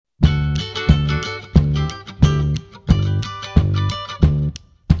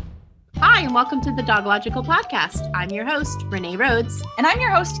and welcome to the Dog Logical Podcast. I'm your host, Renee Rhodes. And I'm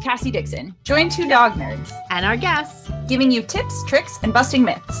your host, Cassie Dixon. Join two dog nerds. And our guests. Giving you tips, tricks, and busting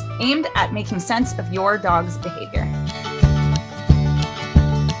myths aimed at making sense of your dog's behavior.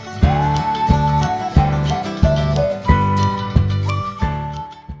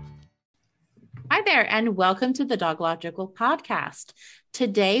 Hi there, and welcome to the Dog Logical Podcast.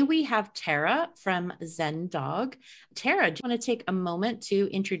 Today we have Tara from Zen Dog. Tara, do you want to take a moment to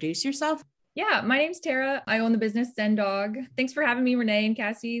introduce yourself? Yeah, my name's Tara. I own the business Zen Dog. Thanks for having me, Renee and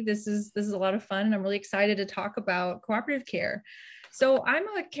Cassie. This is a lot of fun, and I'm really excited to talk about cooperative care. So I'm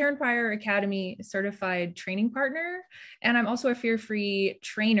a Care and Fire Academy certified training partner, and I'm also a fear-free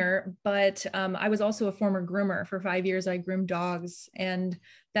trainer, but I was also a former groomer. For 5 years. I groomed dogs, and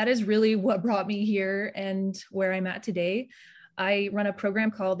that is really what brought me here and where I'm at today. I run a program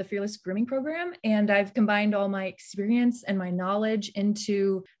called the Fearless Grooming Program, and I've combined all my experience and my knowledge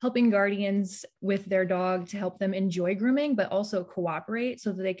into helping guardians with their dog to help them enjoy grooming, but also cooperate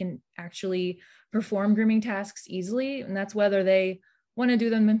so that they can actually perform grooming tasks easily. And that's whether they want to do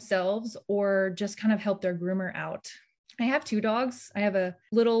them themselves or just kind of help their groomer out. I have two dogs. I have a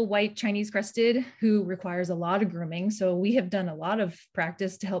little white Chinese crested who requires a lot of grooming. So we have done a lot of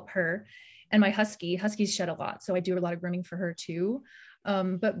practice to help her. And my huskies shed a lot. So I do a lot of grooming for her too.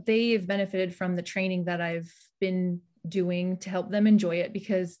 But they've benefited from the training that I've been doing to help them enjoy it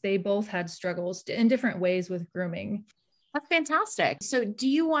because they both had struggles in different ways with grooming. That's fantastic. So do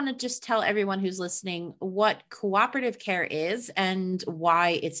you want to just tell everyone who's listening what cooperative care is and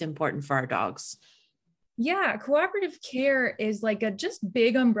why it's important for our dogs? Yeah, cooperative care is like a just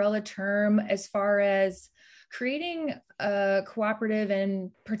big umbrella term as far as creating a cooperative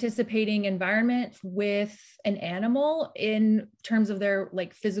and participating environment with an animal in terms of their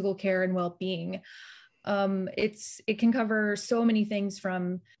like physical care and well-being. It can cover so many things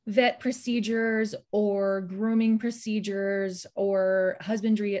from vet procedures or grooming procedures or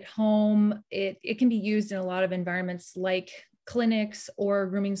husbandry at home. It can be used in a lot of environments like clinics or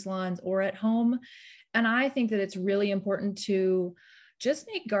grooming salons or at home. And I think that it's really important to just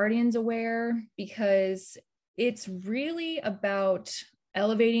make guardians aware because it's really about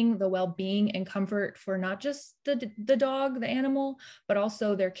elevating the well-being and comfort for not just the dog, the animal, but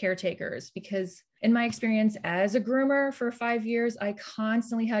also their caretakers. Because in my experience as a groomer for 5 years, I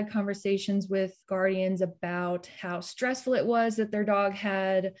constantly had conversations with guardians about how stressful it was that their dog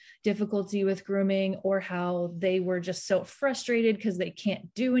had difficulty with grooming or how they were just so frustrated because they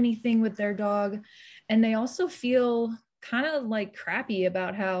can't do anything with their dog. And they also feel kind of like crappy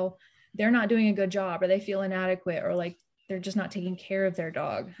about how they're not doing a good job or they feel inadequate or like they're just not taking care of their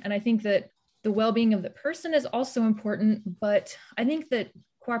dog. And I think that the well-being of the person is also important, but I think that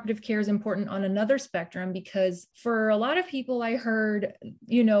cooperative care is important on another spectrum because for a lot of people I heard,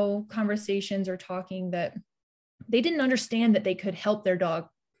 conversations or talking that they didn't understand that they could help their dog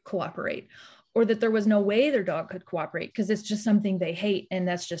cooperate or that there was no way their dog could cooperate because it's just something they hate and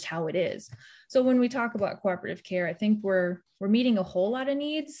that's just how it is. So when we talk about cooperative care, I think we're meeting a whole lot of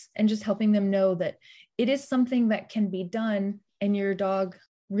needs and just helping them know that it is something that can be done and your dog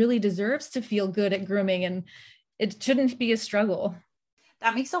really deserves to feel good at grooming and it shouldn't be a struggle.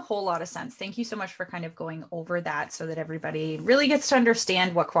 That makes a whole lot of sense. Thank you so much for kind of going over that so that everybody really gets to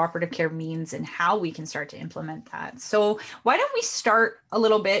understand what cooperative care means and how we can start to implement that. So why don't we start a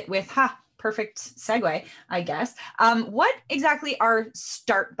little bit with, perfect segue, I guess. What exactly are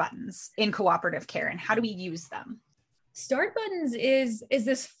start buttons in cooperative care and how do we use them? Start buttons is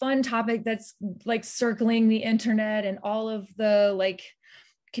this fun topic that's like circling the internet and all of the like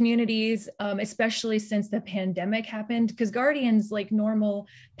communities, especially since the pandemic happened, because guardians, like normal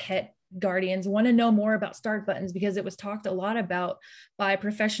pet guardians, want to know more about start buttons because it was talked a lot about by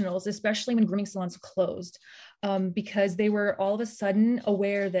professionals, especially when grooming salons closed, because they were all of a sudden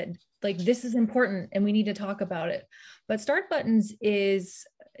aware that like this is important and we need to talk about it. But start buttons is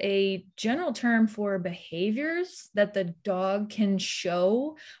a general term for behaviors that the dog can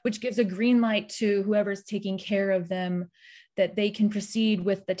show, which gives a green light to whoever's taking care of them that they can proceed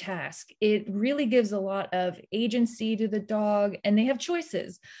with the task. It really gives a lot of agency to the dog and they have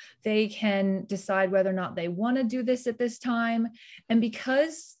choices. They can decide whether or not they want to do this at this time. And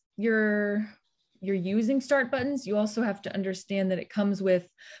because you're using start buttons, you also have to understand that it comes with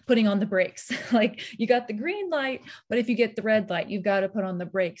putting on the brakes. Like you got the green light, but if you get the red light, you've got to put on the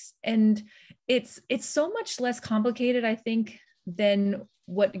brakes. And it's so much less complicated, I think, than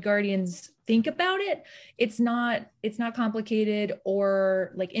what guardians think about it. It's not complicated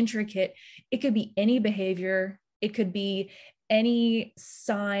or like intricate. It could be any behavior. It could be any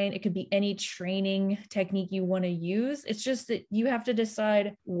sign, it could be any training technique you want to use. It's just that you have to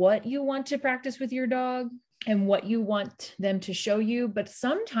decide what you want to practice with your dog and what you want them to show you. But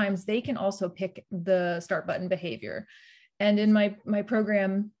sometimes they can also pick the start button behavior. And in my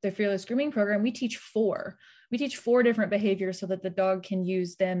program, the Fearless Grooming program, we teach four different behaviors so that the dog can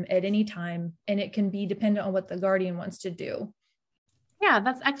use them at any time. And it can be dependent on what the guardian wants to do. Yeah,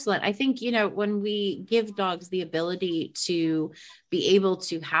 that's excellent. I think, when we give dogs the ability to be able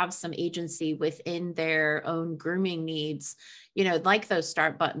to have some agency within their own grooming needs, like those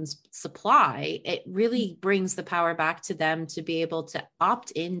start buttons supply, it really brings the power back to them to be able to opt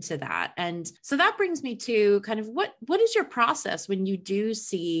into that. And so that brings me to kind of what is your process when you do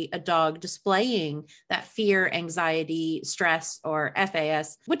see a dog displaying that fear, anxiety, stress, or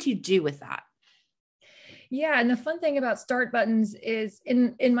FAS? What do you do with that? Yeah. And the fun thing about start buttons is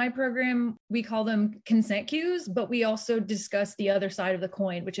in my program, we call them consent cues, but we also discuss the other side of the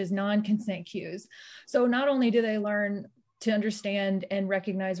coin, which is non-consent cues. So not only do they learn to understand and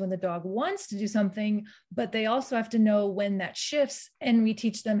recognize when the dog wants to do something, but they also have to know when that shifts. And we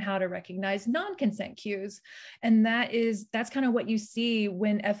teach them how to recognize non-consent cues. And that's kind of what you see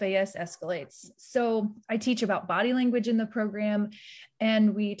when FAS escalates. So I teach about body language in the program,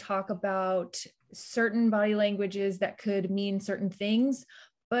 and we talk about certain body languages that could mean certain things,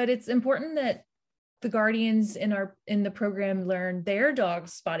 but it's important that the guardians in the program learn their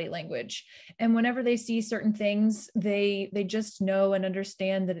dog's body language. And whenever they see certain things, they just know and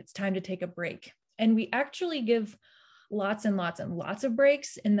understand that it's time to take a break. And we actually give lots and lots and lots of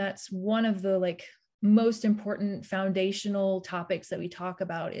breaks. And that's one of the most important foundational topics that we talk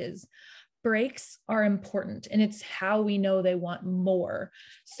about is breaks are important. And it's how we know they want more.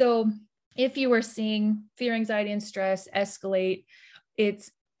 So if you are seeing fear, anxiety, and stress escalate,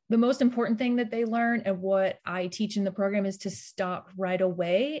 it's the most important thing that they learn, and what I teach in the program, is to stop right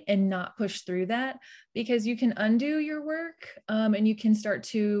away and not push through that, because you can undo your work and you can start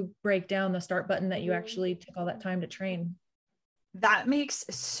to break down the start button that you actually took all that time to train. That makes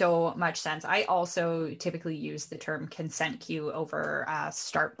so much sense. I also typically use the term consent cue over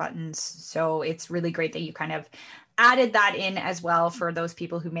start buttons. So it's really great that you kind of added that in as well for those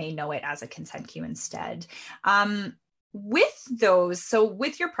people who may know it as a consent cue instead.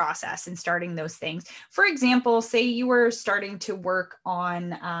 With your process and starting those things, for example, say you were starting to work on,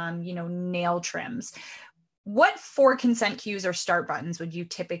 nail trims. What 4 consent cues or start buttons would you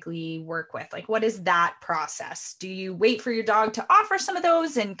typically work with? Like, what is that process? Do you wait for your dog to offer some of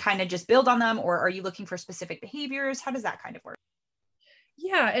those and kind of just build on them? Or are you looking for specific behaviors? How does that kind of work?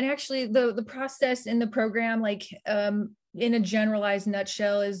 Yeah. And actually the process in the program, in a generalized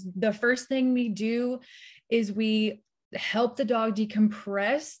nutshell, is the first thing we do is we help the dog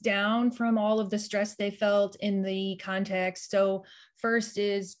decompress down from all of the stress they felt in the context. So first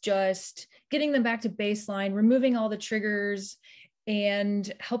is just getting them back to baseline, removing all the triggers,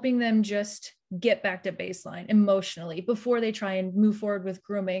 and helping them just get back to baseline emotionally before they try and move forward with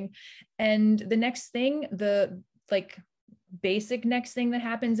grooming. And the next thing, basic next thing that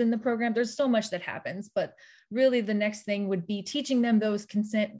happens in the program, there's so much that happens, but really the next thing would be teaching them those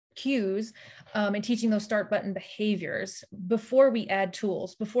consent cues and teaching those start button behaviors before we add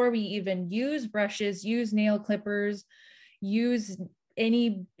tools, before we even use brushes, use nail clippers, use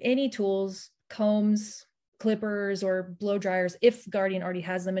any tools, combs, clippers, or blow dryers, if guardian already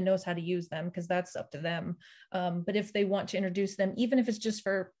has them and knows how to use them, because that's up to them. But if they want to introduce them, even if it's just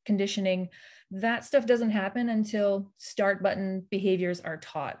for conditioning, that stuff doesn't happen until start button behaviors are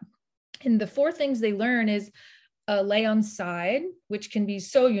taught. And the 4 things they learn is lay on side, which can be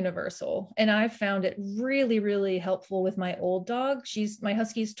so universal. And I've found it really, really helpful with my old dog. My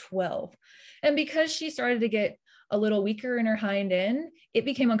husky's 12. And because she started to get a little weaker in her hind end, it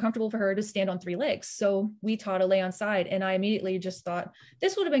became uncomfortable for her to stand on 3 legs. So we taught a lay on side. And I immediately just thought,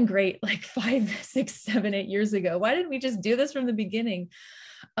 this would have been great 5, 6, 7, 8 years ago. Why didn't we just do this from the beginning?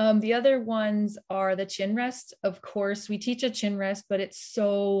 The other ones are the chin rest. Of course, we teach a chin rest, but it's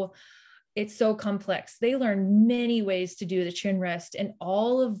so complex. They learn many ways to do the chin rest and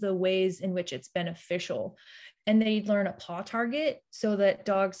all of the ways in which it's beneficial. And they learn a paw target so that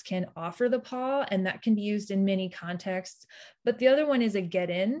dogs can offer the paw, and that can be used in many contexts. But the other one is a get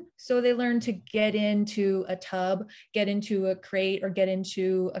in. So they learn to get into a tub, get into a crate, or get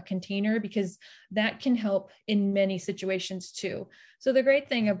into a container, because that can help in many situations too. So the great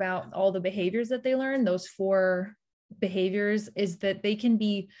thing about all the behaviors that they learn, those 4 behaviors, is that they can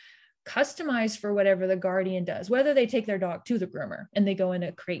be customized for whatever the guardian does, whether they take their dog to the groomer and they go in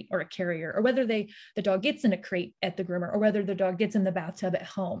a crate or a carrier, or whether the dog gets in a crate at the groomer, or whether the dog gets in the bathtub at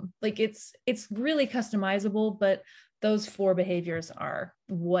home. It's really customizable, but those 4 behaviors are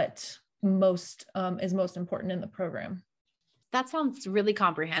what most is most important in the program. That sounds really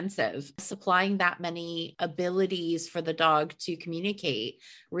comprehensive. Supplying that many abilities for the dog to communicate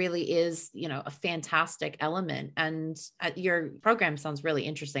really is, a fantastic element. And your program sounds really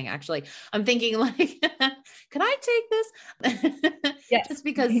interesting. Actually, I'm thinking like, can I take this? Yes. Just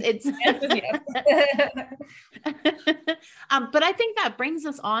because it's, but I think that brings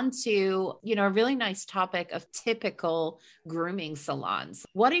us on to, a really nice topic of typical grooming salons.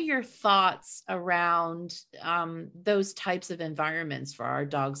 What are your thoughts around those types of environments for our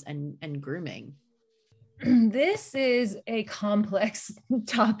dogs and grooming? This is a complex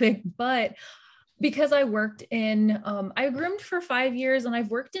topic, but because I worked I groomed for 5 years, and I've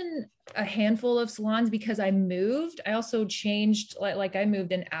worked in a handful of salons because I moved. I also changed, like I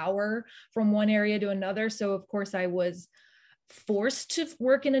moved an hour from one area to another. So of course I was forced to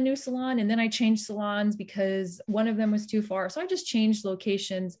work in a new salon, and then I changed salons because one of them was too far. So I just changed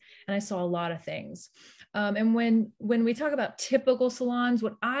locations, and I saw a lot of things. And when we talk about typical salons,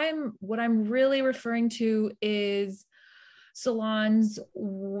 what I'm really referring to is salons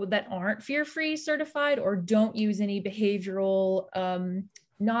that aren't fear-free certified or don't use any behavioral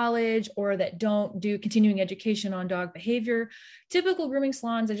knowledge, or that don't do continuing education on dog behavior. Typical grooming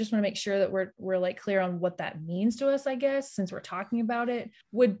salons, I just want to make sure that we're like clear on what that means to us, I guess, since we're talking about it,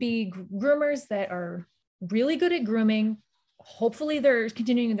 would be groomers that are really good at grooming. Hopefully they're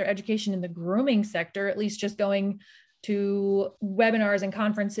continuing their education in the grooming sector, at least just going to webinars and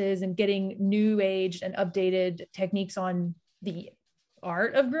conferences and getting new age and updated techniques on the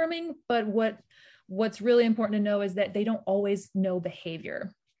art of grooming. But what's really important to know is that they don't always know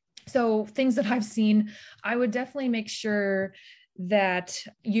behavior. So things that I've seen, I would definitely make sure that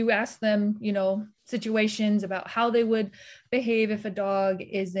you ask them, situations about how they would behave if a dog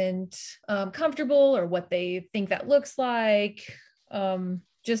isn't comfortable, or what they think that looks like.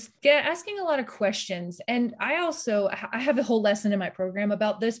 Just asking a lot of questions. And I have a whole lesson in my program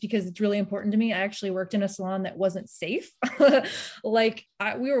about this because it's really important to me. I actually worked in a salon that wasn't safe. We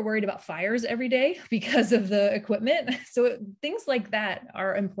were worried about fires every day because of the equipment. So things like that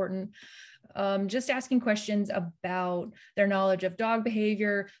are important. Just asking questions about their knowledge of dog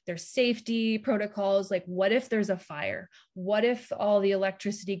behavior, their safety protocols, like what if there's a fire? What if all the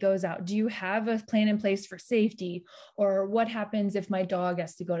electricity goes out? Do you have a plan in place for safety? Or what happens if my dog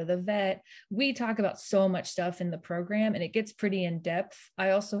has to go to the vet? We talk about so much stuff in the program, and it gets pretty in depth. I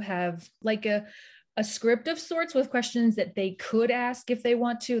also have like a script of sorts with questions that they could ask if they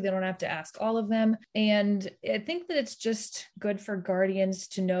want to. They don't have to ask all of them. And I think that it's just good for guardians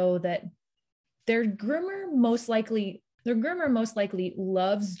to know that their groomer most likely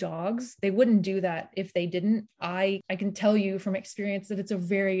loves dogs. They wouldn't do that if they didn't. I can tell you from experience that it's a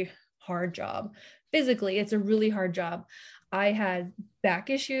very hard job. Physically, it's a really hard job. I had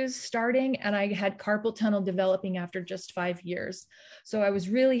back issues starting, and I had carpal tunnel developing after just 5 years. So I was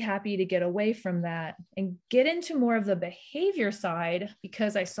really happy to get away from that and get into more of the behavior side,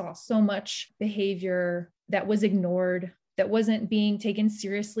 because I saw so much behavior that was ignored, that wasn't being taken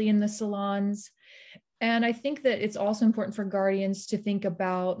seriously in the salons. And I think that it's also important for guardians to think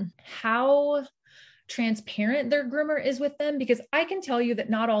about how transparent their groomer is with them, because I can tell you that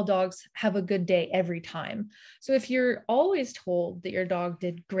not all dogs have a good day every time. So if you're always told that your dog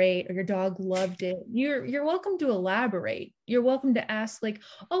did great or your dog loved it, you're welcome to elaborate. You're welcome to ask, like,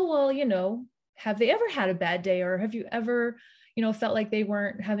 oh, well, have they ever had a bad day? Or have you ever felt like they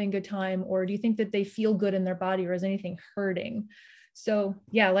weren't having a good time? Or do you think that they feel good in their body, or is anything hurting? So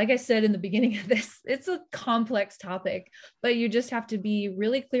yeah, like I said in the beginning of this, it's a complex topic, but you just have to be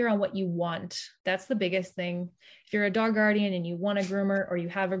really clear on what you want. That's the biggest thing. If you're a dog guardian and you want a groomer, or you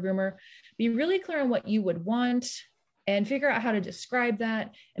have a groomer, be really clear on what you would want and figure out how to describe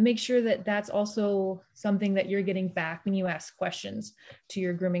that, and make sure that that's also something that you're getting back when you ask questions to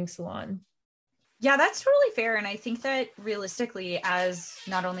your grooming salon. Yeah, that's totally fair. And I think that realistically, as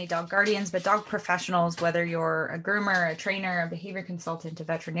not only dog guardians, but dog professionals, whether you're a groomer, a trainer, a behavior consultant, a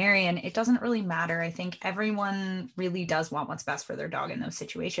veterinarian, it doesn't really matter. I think everyone really does want what's best for their dog in those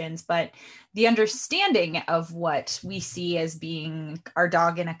situations. But the understanding of what we see as being our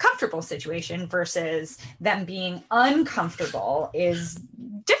dog in a comfortable situation versus them being uncomfortable is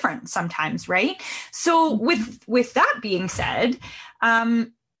different sometimes, right? So with that being said,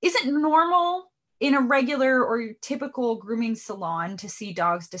 is it normal in a regular or typical grooming salon to see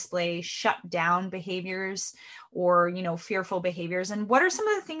dogs display shut down behaviors or, fearful behaviors? And what are some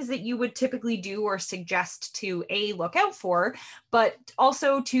of the things that you would typically do or suggest to look out for, but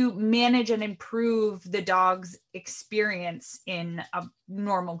also to manage and improve the dog's experience in a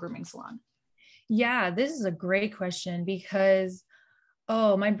normal grooming salon? Yeah, this is a great question because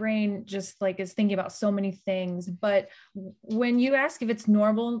oh, my brain just like is thinking about so many things. But when you ask if it's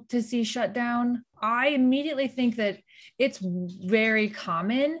normal to see shutdown, I immediately think that it's very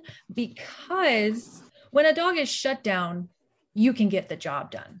common because when a dog is shut down, you can get the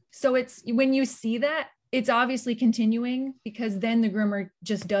job done. So it's when you see that, it's obviously continuing because then the groomer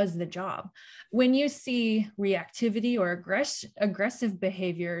just does the job. When you see reactivity or aggressive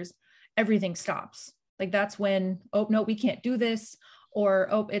behaviors, everything stops. Like that's when, oh, no, we can't do this, or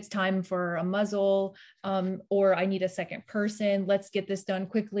oh, it's time for a muzzle, or I need a second person. Let's get this done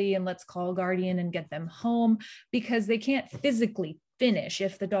quickly and let's call a guardian and get them home, because they can't physically finish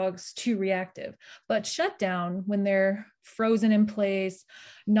if the dog's too reactive. But shutdown, when they're frozen in place,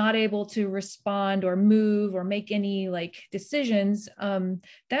 not able to respond or move or make any like decisions,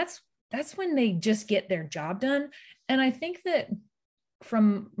 that's when they just get their job done. And I think that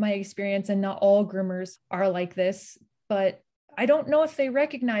from my experience, and not all groomers are like this, but I don't know if they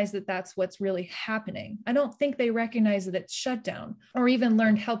recognize that that's what's really happening. I don't think they recognize that it's shutdown or even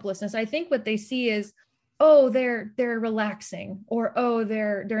learned helplessness. I think what they see is, oh, they're relaxing, or oh,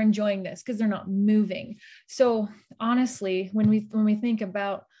 they're enjoying this because they're not moving. So honestly, when we think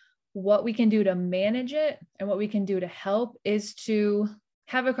about what we can do to manage it and what we can do to help, is to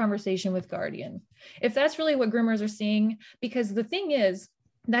have a conversation with guardian. If that's really what groomers are seeing, because the thing is,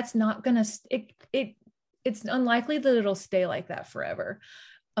 that's not gonna it's unlikely that it'll stay like that forever.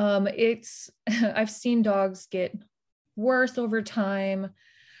 I've seen dogs get worse over time,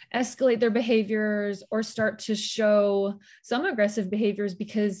 escalate their behaviors, or start to show some aggressive behaviors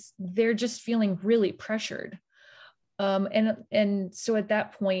because they're just feeling really pressured. And so at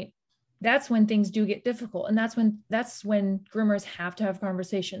that point, that's when things do get difficult. And that's when groomers have to have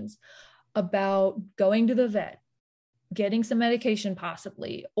conversations about going to the vet, getting some medication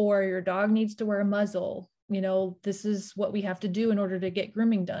possibly, or your dog needs to wear a muzzle. This is what we have to do in order to get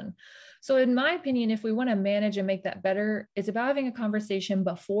grooming done. So in my opinion, if we want to manage and make that better, it's about having a conversation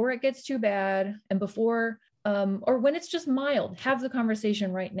before it gets too bad, and before, or when it's just mild, have the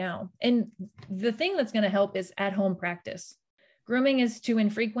conversation right now. And the thing that's going to help is at-home practice. Grooming is too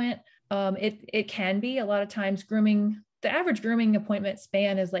infrequent. It can be a lot of times the average grooming appointment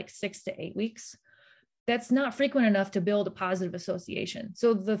span is like 6 to 8 weeks. That's not frequent enough to build a positive association.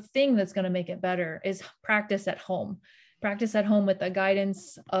 So the thing that's going to make it better is practice at home with the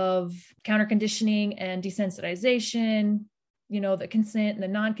guidance of counter conditioning and desensitization, the consent and the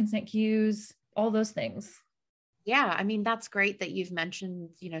non-consent cues, all those things. Yeah, I mean, that's great that you've mentioned,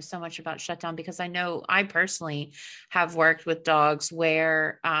 so much about shutdown, because I know I personally have worked with dogs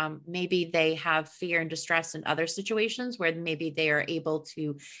where maybe they have fear and distress in other situations where maybe they are able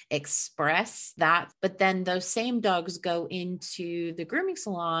to express that, but then those same dogs go into the grooming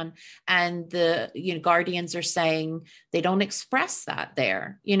salon and the guardians are saying they don't express that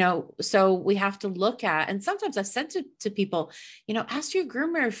there, so we have to look at, and sometimes I've said to people, ask your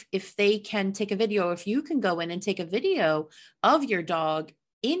groomer if they can take a video, if you can go in and take a video of your dog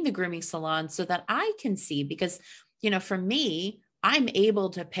in the grooming salon so that I can see, because, for me, I'm able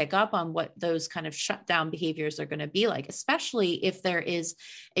to pick up on what those kind of shutdown behaviors are going to be like, especially if there is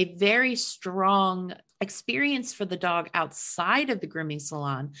a very strong experience for the dog outside of the grooming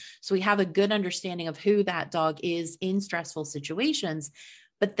salon. So we have a good understanding of who that dog is in stressful situations.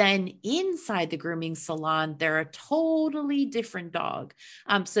 But then inside the grooming salon, they're a totally different dog.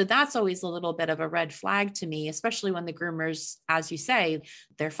 So that's always a little bit of a red flag to me, especially when the groomers, as you say,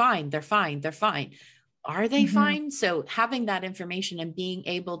 they're fine. Are they fine? So having that information and being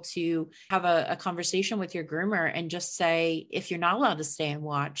able to have a conversation with your groomer and just say, if you're not allowed to stay and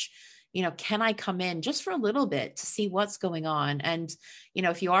watch, can I come in just for a little bit to see what's going on? And,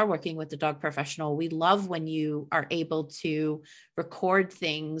 if you are working with the dog professional, we love when you are able to record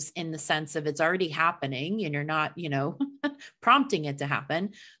things in the sense of it's already happening and you're not, prompting it to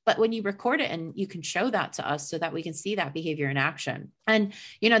happen. But when you record it and you can show that to us so that we can see that behavior in action. And,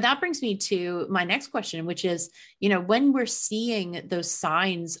 that brings me to my next question, which is, when we're seeing those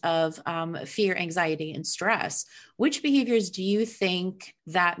signs of fear, anxiety, and stress, which behaviors do you think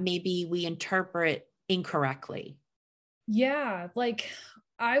that maybe we interpret incorrectly? Yeah,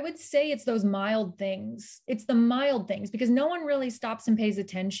 I would say it's those mild things. It's the mild things because no one really stops and pays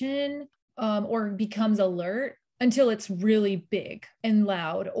attention or becomes alert until it's really big and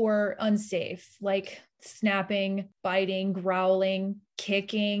loud or unsafe, like snapping, biting, growling,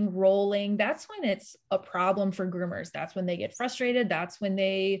 kicking, rolling. That's when it's a problem for groomers. That's when they get frustrated. That's when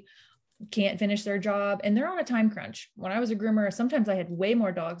they can't finish their job and they're on a time crunch. When I was a groomer, sometimes I had way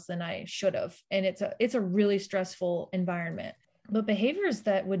more dogs than I should have. And it's a really stressful environment. But behaviors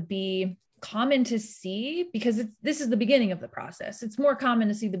that would be common to see because this is the beginning of the process. It's more common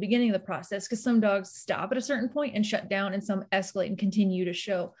to see the beginning of the process because some dogs stop at a certain point and shut down, and some escalate and continue to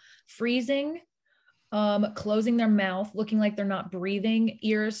show freezing, closing their mouth, looking like they're not breathing,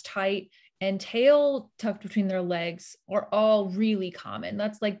 ears tight, and tail tucked between their legs are all really common.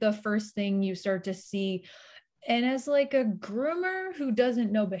 That's like the first thing you start to see. And as like a groomer who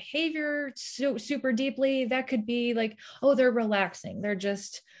doesn't know behavior super deeply, that could be like, oh, they're relaxing.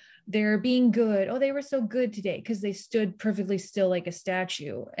 They're being good. Oh, they were so good today because they stood perfectly still like a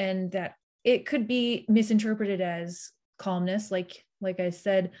statue. And that it could be misinterpreted as calmness, like I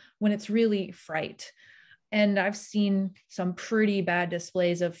said, when it's really fright. And I've seen some pretty bad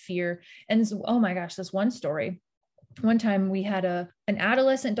displays of fear. And oh my gosh, this one story. One time we had an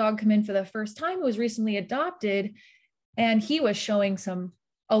adolescent dog come in for the first time who was recently adopted, and he was showing some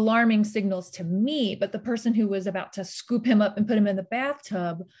alarming signals to me, but the person who was about to scoop him up and put him in the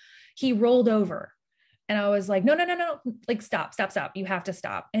bathtub, he rolled over. And I was like, no, like, stop. You have to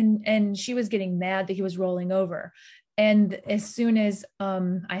stop. And she was getting mad that he was rolling over. And as soon as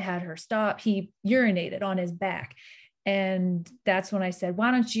I had her stop, he urinated on his back. And that's when I said,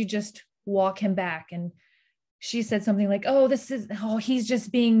 why don't you just walk him back? And she said something like, he's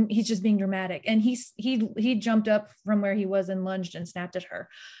just being dramatic. And he jumped up from where he was and lunged and snapped at her.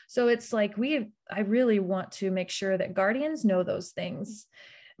 So it's like, I really want to make sure that guardians know those things.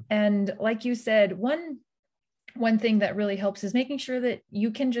 And like you said, one thing that really helps is making sure that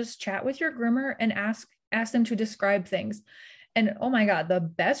you can just chat with your groomer and ask them to describe things. And oh my God, the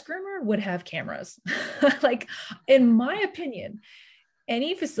best groomer would have cameras. Like, in my opinion,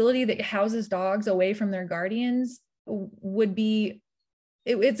 any facility that houses dogs away from their guardians would be,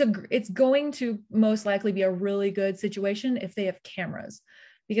 it's going to most likely be a really good situation if they have cameras,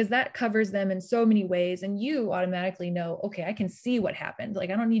 because that covers them in so many ways. And you automatically know, okay, I can see what happened. Like,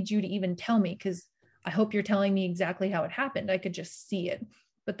 I don't need you to even tell me, because I hope you're telling me exactly how it happened. I could just see it.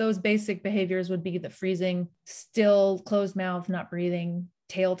 But those basic behaviors would be the freezing, still, closed mouth, not breathing,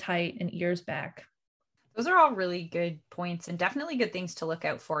 tail tight, and ears back. Those are all really good points and definitely good things to look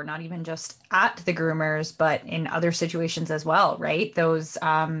out for, not even just at the groomers, but in other situations as well, right? Those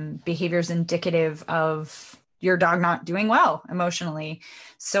behaviors indicative of your dog not doing well emotionally.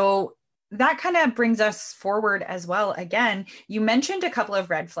 So that kind of brings us forward as well. Again, you mentioned a couple of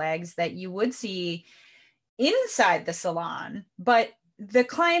red flags that you would see inside the salon, but the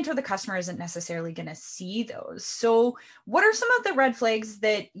client or the customer isn't necessarily going to see those. So what are some of the red flags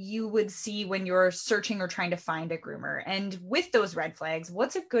that you would see when you're searching or trying to find a groomer? And with those red flags,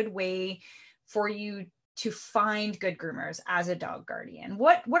 what's a good way for you to find good groomers as a dog guardian?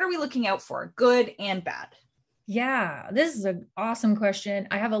 What are we looking out for, good and bad? Yeah, this is an awesome question.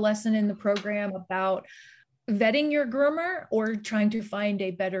 I have a lesson in the program about vetting your groomer or trying to find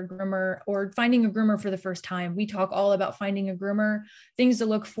a better groomer or finding a groomer for the first time. We talk all about finding a groomer, things to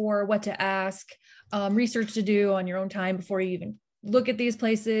look for, what to ask, research to do on your own time before you even look at these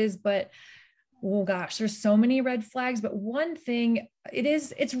places. But oh gosh, there's so many red flags. But one thing,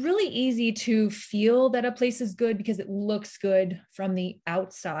 it's really easy to feel that a place is good because it looks good from the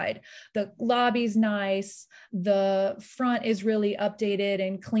outside. The lobby's nice, the front is really updated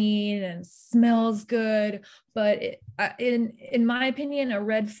and clean and smells good. But in my opinion, a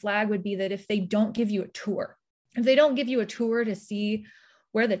red flag would be that if they don't give you a tour, to see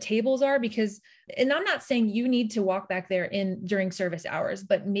where the tables are, and I'm not saying you need to walk back there during service hours,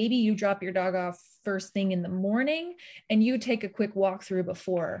 but maybe you drop your dog off first thing in the morning and you take a quick walkthrough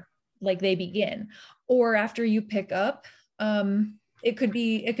before like they begin, or after you pick up. It could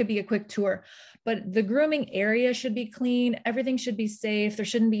be a quick tour, but the grooming area should be clean. Everything should be safe. There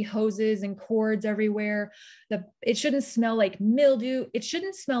shouldn't be hoses and cords everywhere. It shouldn't smell like mildew. It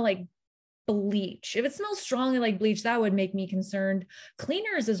shouldn't smell like bleach. If it smells strongly like bleach, that would make me concerned.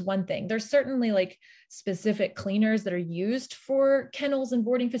 Cleaners is one thing. There's certainly like specific cleaners that are used for kennels and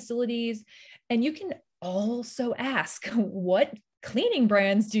boarding facilities. And you can also ask, what cleaning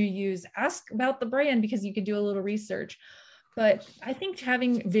brands do you use? Ask about the brand, because you can do a little research. But I think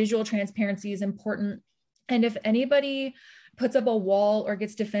having visual transparency is important. And if anybody puts up a wall or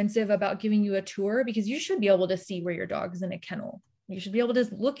gets defensive about giving you a tour, because you should be able to see where your dog is in a kennel. You should be able to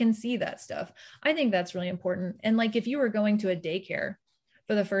look and see that stuff. I think that's really important. And like, if you were going to a daycare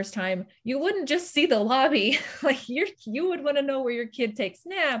for the first time, you wouldn't just see the lobby. Like you would want to know where your kid takes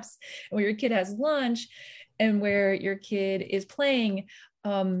naps, where your kid has lunch, and where your kid is playing.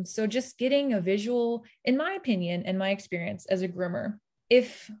 So just getting a visual, in my opinion, and my experience as a groomer,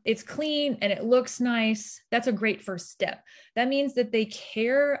 if it's clean and it looks nice, that's a great first step. That means that they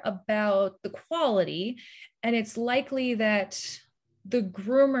care about the quality, and it's likely that the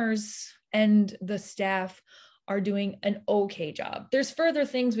groomers and the staff are doing an okay job. There's further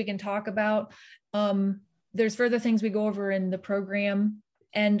things we can talk about. There's further things we go over in the program.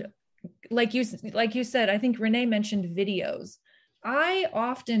 And like you said, I think Renee mentioned videos. I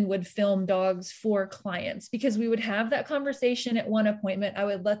often would film dogs for clients because we would have that conversation at one appointment. I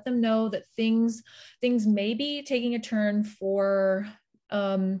would let them know that things may be taking a turn for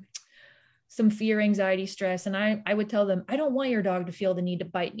some fear, anxiety, stress. And I would tell them, I don't want your dog to feel the need to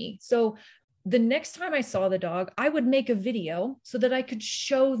bite me. So the next time I saw the dog, I would make a video so that I could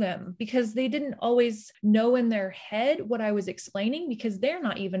show them, because they didn't always know in their head what I was explaining because they're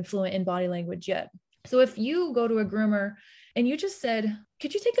not even fluent in body language yet. So if you go to a groomer and you just said,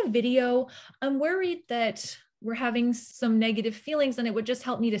 could you take a video? I'm worried that we're having some negative feelings and it would just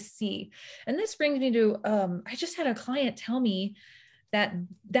help me to see. And this brings me to, I just had a client tell me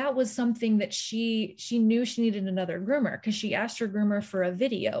that was something that she knew she needed another groomer because she asked her groomer for a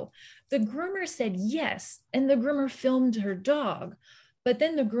video. The groomer said yes, and the groomer filmed her dog. But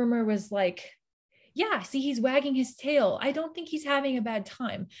then the groomer was like, yeah, see, he's wagging his tail. I don't think he's having a bad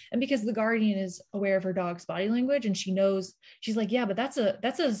time. And because the guardian is aware of her dog's body language and she knows, she's like, yeah, but that's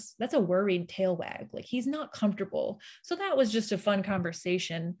a worried tail wag. Like he's not comfortable. So that was just a fun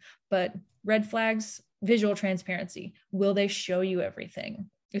conversation. But red flags, visual transparency. Will they show you everything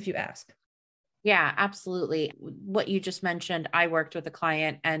if you ask? Yeah, absolutely. What you just mentioned, I worked with a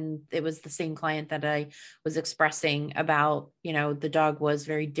client and it was the same client that I was expressing about, the dog was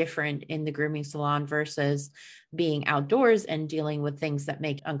very different in the grooming salon versus being outdoors and dealing with things that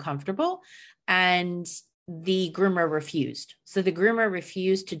make uncomfortable. And the groomer refused. So the groomer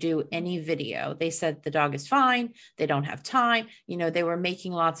refused to do any video. They said the dog is fine. They don't have time. They were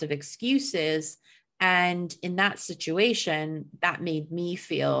making lots of excuses. And in that situation, that made me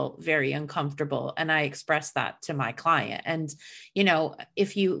feel very uncomfortable. And I expressed that to my client. And,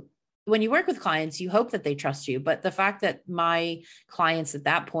 when you work with clients, you hope that they trust you. But the fact that my clients at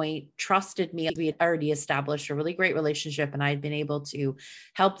that point trusted me, we had already established a really great relationship and I had been able to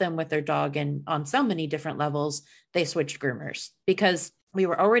help them with their dog. And on so many different levels, they switched groomers because we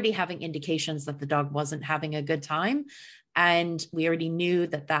were already having indications that the dog wasn't having a good time. And we already knew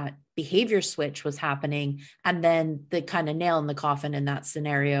that behavior switch was happening. And then the kind of nail in the coffin in that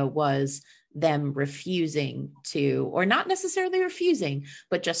scenario was them refusing to, or not necessarily refusing,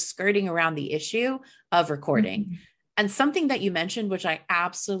 but just skirting around the issue of recording. Mm-hmm. And something that you mentioned, which I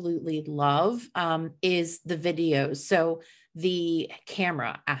absolutely love, is the videos. So the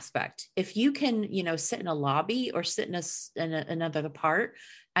camera aspect, if you can, sit in a lobby or sit in another part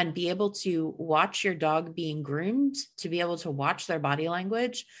and be able to watch your dog being groomed, to be able to watch their body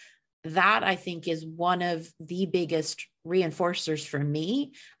language, that I think is one of the biggest reinforcers for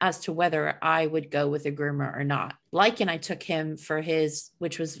me as to whether I would go with a groomer or not. And I took him for his,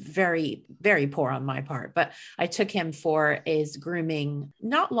 which was very, very poor on my part, but I took him for his grooming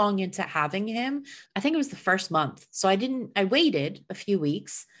not long into having him. I think it was the first month. So I waited a few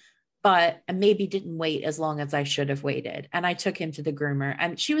weeks, but I maybe didn't wait as long as I should have waited. And I took him to the groomer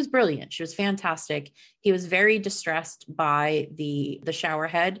and she was brilliant. She was fantastic. He was very distressed by the shower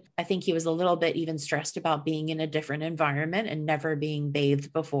head. I think he was a little bit even stressed about being in a different environment and never being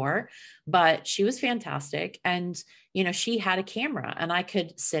bathed before, but she was fantastic. And, she had a camera and I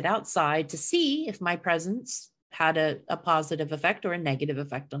could sit outside to see if my presence had a positive effect or a negative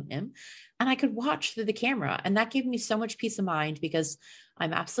effect on him. And I could watch through the camera. And that gave me so much peace of mind because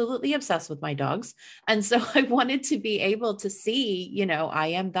I'm absolutely obsessed with my dogs. And so I wanted to be able to see,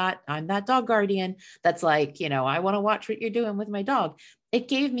 I'm that dog guardian that's like, I want to watch what you're doing with my dog. It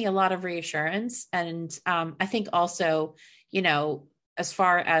gave me a lot of reassurance. And I think also, as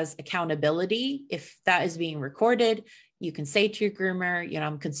far as accountability, if that is being recorded, you can say to your groomer,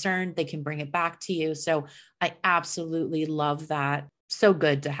 I'm concerned, they can bring it back to you. So I absolutely love that. So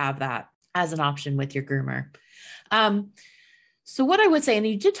good to have that as an option with your groomer. So what I would say, and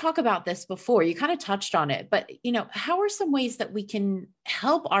you did talk about this before, you kind of touched on it, but how are some ways that we can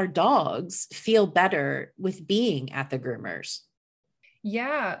help our dogs feel better with being at the groomers?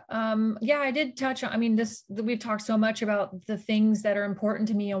 Yeah. I did touch on, we've talked so much about the things that are important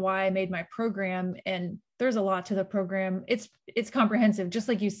to me and why I made my program. And there's a lot to the program. It's comprehensive. Just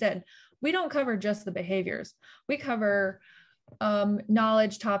like you said, we don't cover just the behaviors. We cover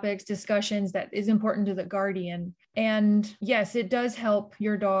knowledge, topics, discussions that is important to the guardian. And yes, it does help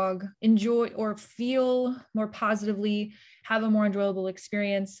your dog enjoy or feel more positively, have a more enjoyable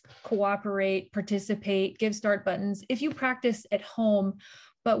experience, cooperate, participate, give start buttons if you practice at home.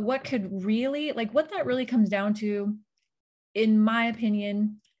 But what that really comes down to, in my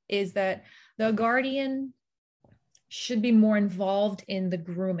opinion, is that the guardian should be more involved in the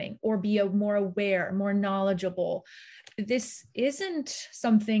grooming or be more aware, more knowledgeable. This isn't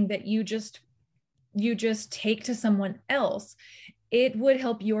something that you just take to someone else. It would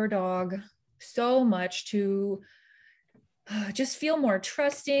help your dog so much to just feel more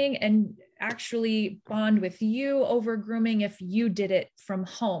trusting and actually bond with you over grooming if you did it from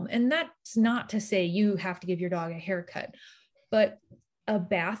home. And that's not to say you have to give your dog a haircut, but a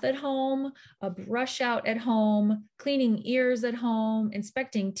bath at home, a brush out at home, cleaning ears at home,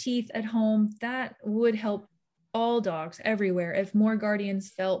 inspecting teeth at home, that would help all dogs everywhere if more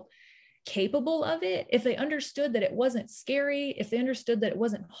guardians felt capable of it, if they understood that it wasn't scary, if they understood that it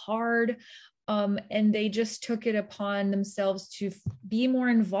wasn't hard, and they just took it upon themselves to be more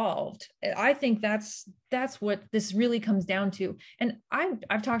involved. I think that's what this really comes down to. And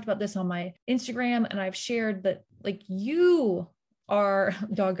I've talked about this on my Instagram, and I've shared that, like, you are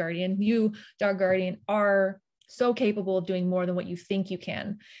dog guardian are so capable of doing more than what you think you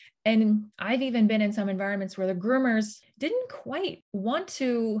can. And I've even been in some environments where the groomers didn't quite want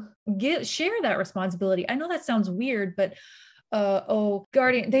to share that responsibility. I know that sounds weird, but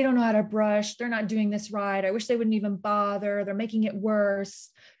guardian, they don't know how to brush. They're not doing this right. I wish they wouldn't even bother. They're making it worse.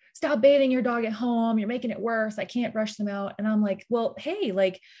 Stop bathing your dog at home. You're making it worse. I can't brush them out. And I'm like, well, hey,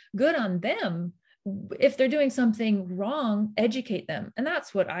 like, good on them. If they're doing something wrong, educate them. And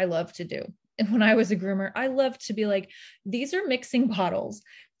that's what I love to do. And when I was a groomer, I loved to be like, these are mixing bottles.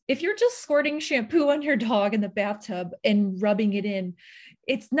 If you're just squirting shampoo on your dog in the bathtub and rubbing it in,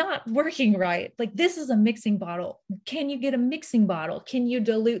 it's not working right. Like, this is a mixing bottle. Can you get a mixing bottle? Can you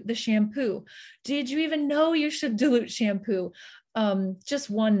dilute the shampoo? Did you even know you should dilute shampoo? Just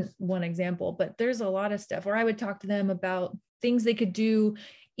one example, but there's a lot of stuff where I would talk to them about things they could do,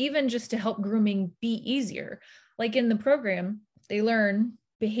 even just to help grooming be easier. Like in the program, they learn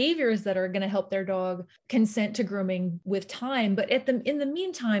behaviors that are going to help their dog consent to grooming with time. But in the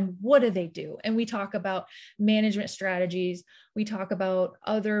meantime, what do they do? And we talk about management strategies. We talk about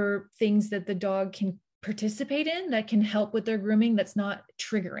other things that the dog can participate in that can help with their grooming that's not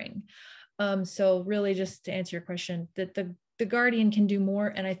triggering. So really, just to answer your question, that the guardian can do more.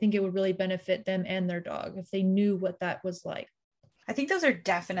 And I think it would really benefit them and their dog if they knew what that was like. I think those are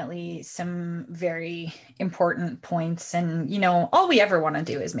definitely some very important points. And, you know, all we ever want to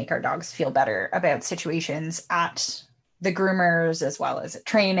do is make our dogs feel better about situations at the groomers, as well as at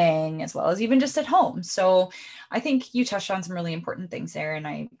training, as well as even just at home. So I think you touched on some really important things there. And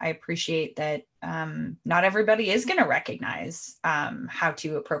I appreciate that not everybody is going to recognize how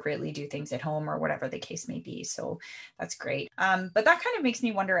to appropriately do things at home or whatever the case may be. So that's great. But that kind of makes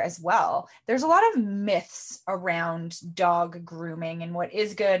me wonder as well. There's a lot of myths around dog grooming and what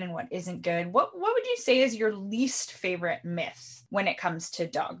is good and what isn't good. What would you say is your least favorite myth when it comes to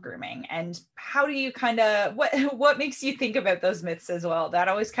dog grooming? And how do you kind of, what makes you think about those myths as well? That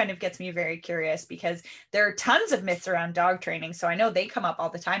always kind of gets me very curious, because there are tons of myths around dog training. So I know they come up all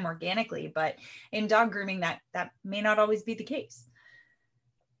the time organically, but in dog grooming, that may not always be the case.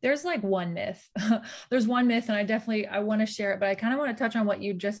 There's like one myth. There's one myth, and I want to share it, but I kind of want to touch on what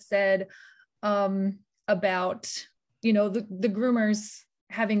you just said about, you know, the groomers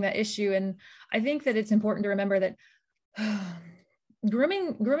having that issue. And I think that it's important to remember that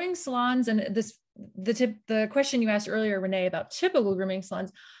grooming salons, and the question you asked earlier, Renee, about typical grooming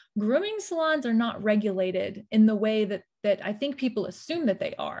salons are not regulated in the way that I think people assume that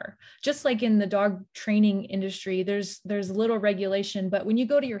they are. Just like in the dog training industry, there's little regulation, but when you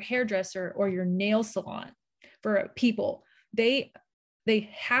go to your hairdresser or your nail salon, for people, they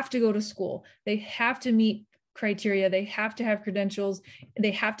have to go to school. They have to meet criteria. They have to have credentials.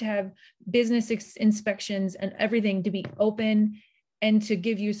 They have to have business inspections and everything to be open and to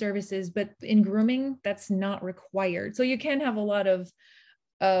give you services. But in grooming, that's not required. So you can have a lot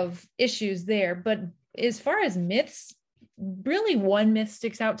of issues there. But as far as myths, really one myth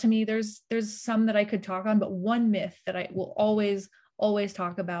sticks out to me. There's some that I could talk on, but one myth that I will always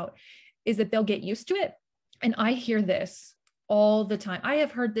talk about is that they'll get used to it. And I hear this all the time. I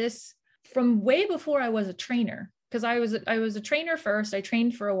have heard this from way before I was a trainer, because I was a trainer first. I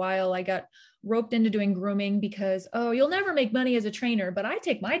trained for a while. I got roped into doing grooming because, oh, you'll never make money as a trainer, but I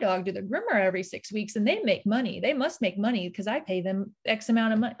take my dog to the groomer every 6 weeks and they make money. They must make money because I pay them X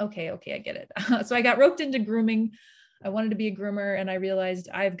amount of money. Okay, I get it. So I got roped into grooming. I wanted to be a groomer, and I realized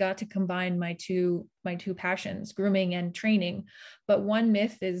I've got to combine my two passions, grooming and training. But one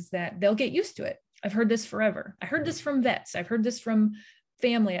myth is that they'll get used to it. I've heard this forever. I heard this from vets. I've heard this from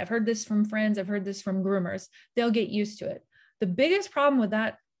family. I've heard this from friends. I've heard this from groomers. They'll get used to it. The biggest problem with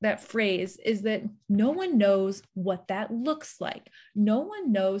that that phrase is that no one knows what that looks like. No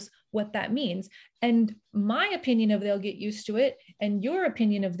one knows what that means. And my opinion of they'll get used to it and your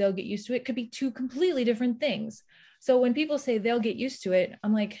opinion of they'll get used to it could be two completely different things. So when people say they'll get used to it,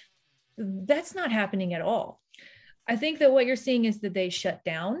 I'm like, that's not happening at all. I think that what you're seeing is that they shut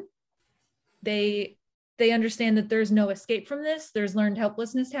down. They understand that there's no escape from this. There's learned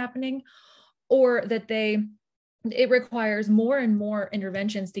helplessness happening, or that it requires more and more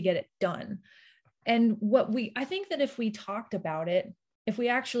interventions to get it done. And I think that if we talked about it, if we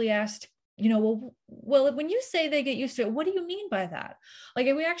actually asked, well, when you say they get used to it, what do you mean by that? Like,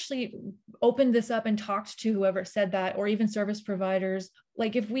 if we actually opened this up and talked to whoever said that, or even service providers,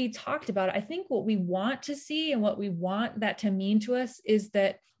 like if we talked about it, I think what we want to see and what we want that to mean to us is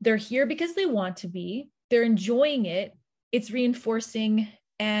that they're here because they want to be, they're enjoying it, it's reinforcing,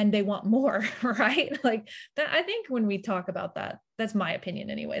 and they want more, right? Like that. I think when we talk about that, that's my opinion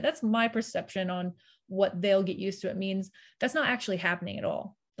anyway. That's my perception on what they'll get used to. It means that's not actually happening at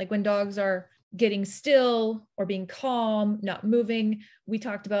all. Like when dogs are getting still or being calm, not moving, we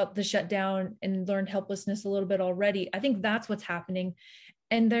talked about the shutdown and learned helplessness a little bit already. I think that's what's happening.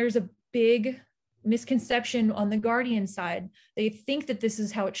 And there's a big misconception on the guardian side. They think that this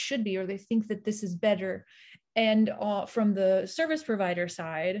is how it should be, or they think that this is better. And from the service provider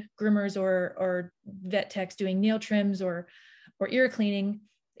side, groomers or vet techs doing nail trims or ear cleaning,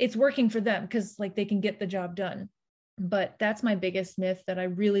 it's working for them because like they can get the job done. But that's my biggest myth that I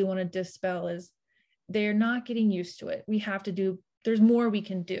really want to dispel is they're not getting used to it. There's more we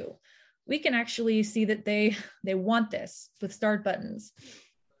can do. We can actually see that they want this with start buttons.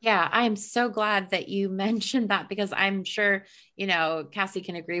 Yeah, I am so glad that you mentioned that, because I'm sure, Cassie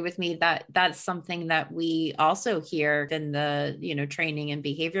can agree with me that that's something that we also hear in the, training and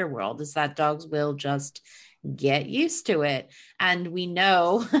behavior world, is that dogs will just get used to it. And we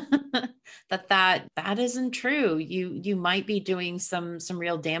know that isn't true. You might be doing some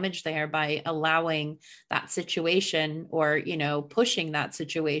real damage there by allowing that situation, or, pushing that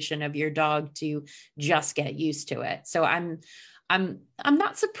situation of your dog to just get used to it. So I'm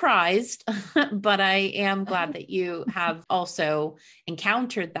not surprised, but I am glad that you have also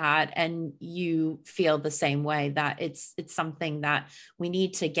encountered that and you feel the same way, that it's something that we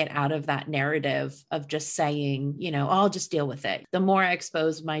need to get out of that narrative of just saying, I'll just deal with it. The more I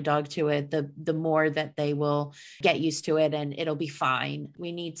expose my dog to it, the more that they will get used to it and it'll be fine.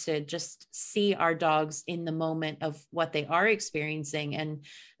 We need to just see our dogs in the moment of what they are experiencing and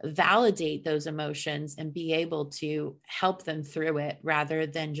validate those emotions and be able to help them through it, rather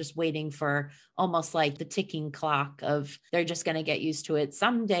than just waiting for almost like the ticking clock of they're just going to get used to it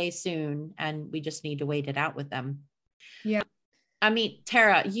someday soon. And we just need to wait it out with them. Yeah. I mean,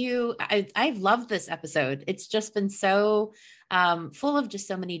 Tara, I've loved this episode. It's just been so full of just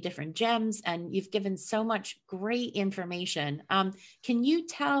so many different gems, and you've given so much great information. Can you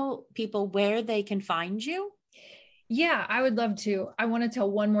tell people where they can find you? Yeah, I would love to. I want to tell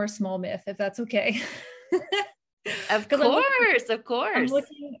one more small myth, if that's okay. Of course.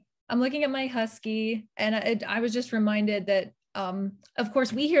 I'm looking at my husky, and I was just reminded that, of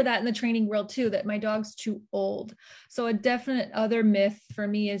course, we hear that in the training world too, that my dog's too old. So a definite other myth for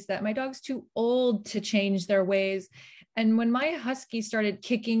me is that my dog's too old to change their ways. And when my husky started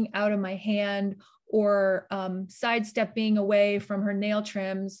kicking out of my hand or sidestepping away from her nail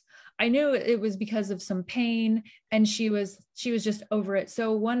trims, I knew it was because of some pain, and she was just over it.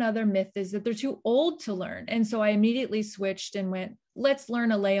 So one other myth is that they're too old to learn. And so I immediately switched and went, let's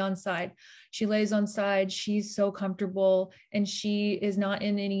learn a lay on side. She lays on side. She's so comfortable, and she is not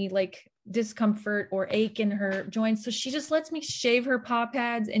in any like discomfort or ache in her joints. So she just lets me shave her paw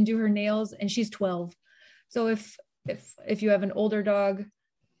pads and do her nails, and she's 12. So if you have an older dog,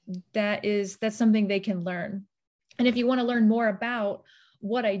 that's something they can learn. And if you want to learn more about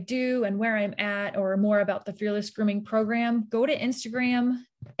what I do and where I'm at, or more about the Fearless Grooming Program, go to Instagram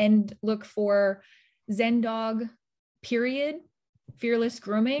and look for ZenDog Fearless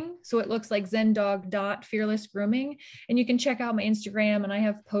Grooming. So it looks like ZenDog.Fearless Grooming. And you can check out my Instagram, and I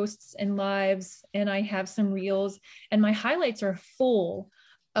have posts and lives, and I have some reels, and my highlights are full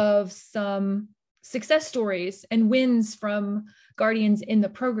of some success stories and wins from guardians in the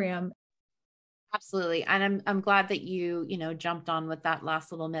program. Absolutely. And I'm glad that you jumped on with that last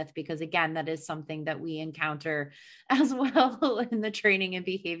little myth, because again, that is something that we encounter as well in the training and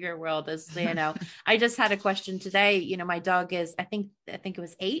behavior world. As I just had a question today, my dog is, I think it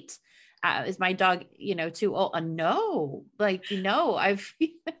was 8. Is my dog, too old? No, I've,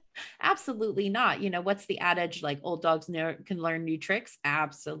 Absolutely not. What's the adage, like old dogs can learn new tricks?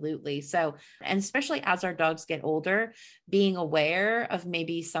 Absolutely. So, and especially as our dogs get older, being aware of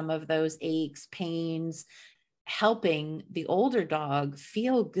maybe some of those aches, pains, helping the older dog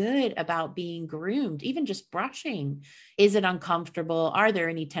feel good about being groomed, even just brushing. Is it uncomfortable? Are there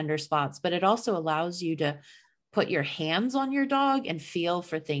any tender spots? But it also allows you to put your hands on your dog and feel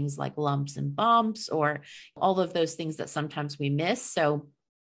for things like lumps and bumps or all of those things that sometimes we miss. So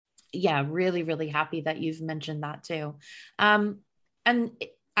yeah, really, really happy that you've mentioned that too. And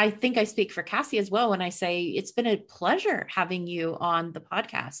I think I speak for Cassie as well when I say it's been a pleasure having you on the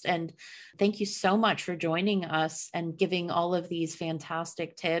podcast. And thank you so much for joining us and giving all of these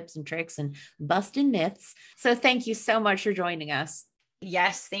fantastic tips and tricks and busting myths. So thank you so much for joining us.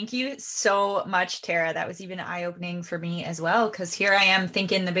 Yes, thank you so much, Tara. That was even eye-opening for me as well, because here I am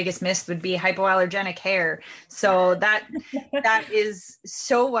thinking the biggest myth would be hypoallergenic hair. So that is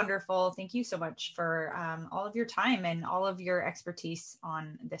so wonderful. Thank you so much for all of your time and all of your expertise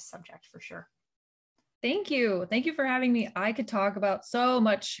on this subject, for sure. Thank you. Thank you for having me. I could talk about so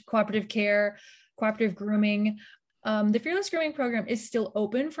much cooperative care, cooperative grooming. The Fearless Grooming Program is still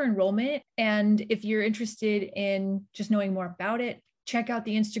open for enrollment. And if you're interested in just knowing more about it, check out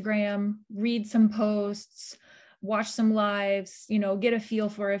the Instagram, read some posts, watch some lives, get a feel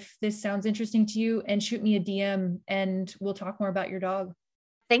for if this sounds interesting to you, and shoot me a DM and we'll talk more about your dog.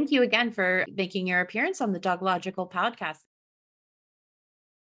 Thank you again for making your appearance on the Dog Logical podcast.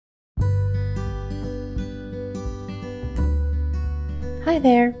 Hi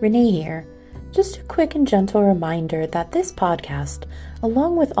there, Renee here. Just a quick and gentle reminder that this podcast,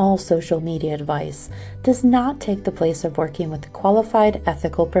 along with all social media advice, does not take the place of working with a qualified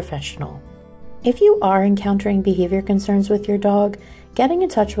ethical professional. If you are encountering behavior concerns with your dog, getting in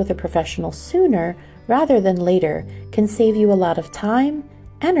touch with a professional sooner rather than later can save you a lot of time,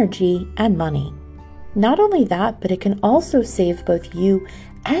 energy, and money. Not only that, but it can also save both you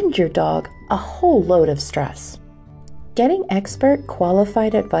and your dog a whole load of stress. Getting expert,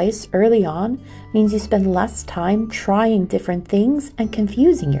 qualified advice early on means you spend less time trying different things and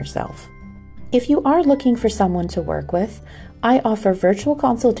confusing yourself. If you are looking for someone to work with, I offer virtual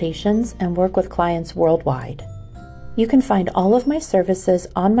consultations and work with clients worldwide. You can find all of my services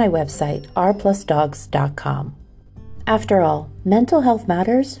on my website, rplusdogs.com. After all, mental health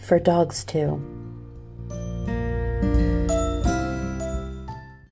matters for dogs too.